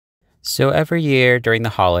So every year during the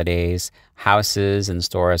holidays, houses and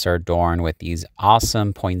stores are adorned with these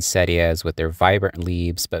awesome poinsettias with their vibrant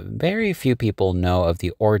leaves, but very few people know of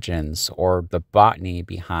the origins or the botany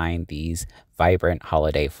behind these vibrant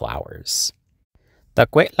holiday flowers. The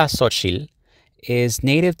Cuetlaxochitl is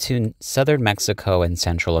native to southern Mexico and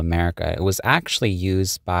Central America. It was actually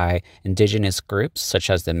used by indigenous groups such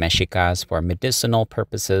as the Mexicas for medicinal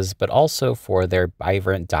purposes, but also for their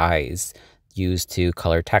vibrant dyes used to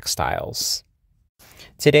color textiles.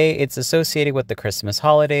 Today, it's associated with the Christmas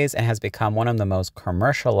holidays and has become one of the most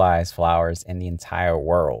commercialized flowers in the entire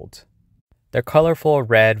world. Their colorful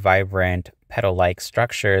red, vibrant, petal-like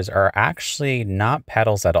structures are actually not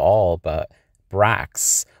petals at all, but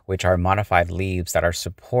bracts, which are modified leaves that are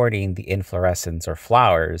supporting the inflorescence or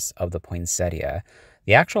flowers of the poinsettia.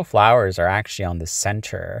 The actual flowers are actually on the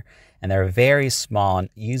center, and they're very small and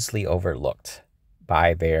easily overlooked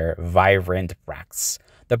by their vibrant bracts.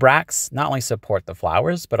 The bracts not only support the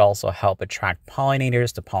flowers, but also help attract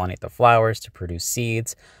pollinators to pollinate the flowers to produce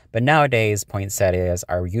seeds. But nowadays, poinsettias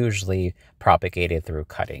are usually propagated through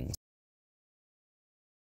cuttings.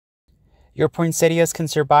 Your poinsettias can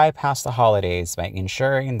survive past the holidays by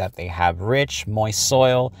ensuring that they have rich, moist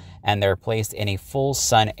soil and they're placed in a full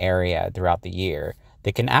sun area throughout the year.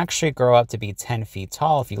 They can actually grow up to be 10 feet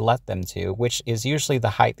tall if you let them to, which is usually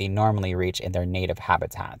the height they normally reach in their native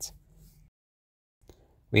habitat.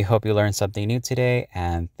 We hope you learned something new today,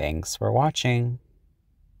 and thanks for watching.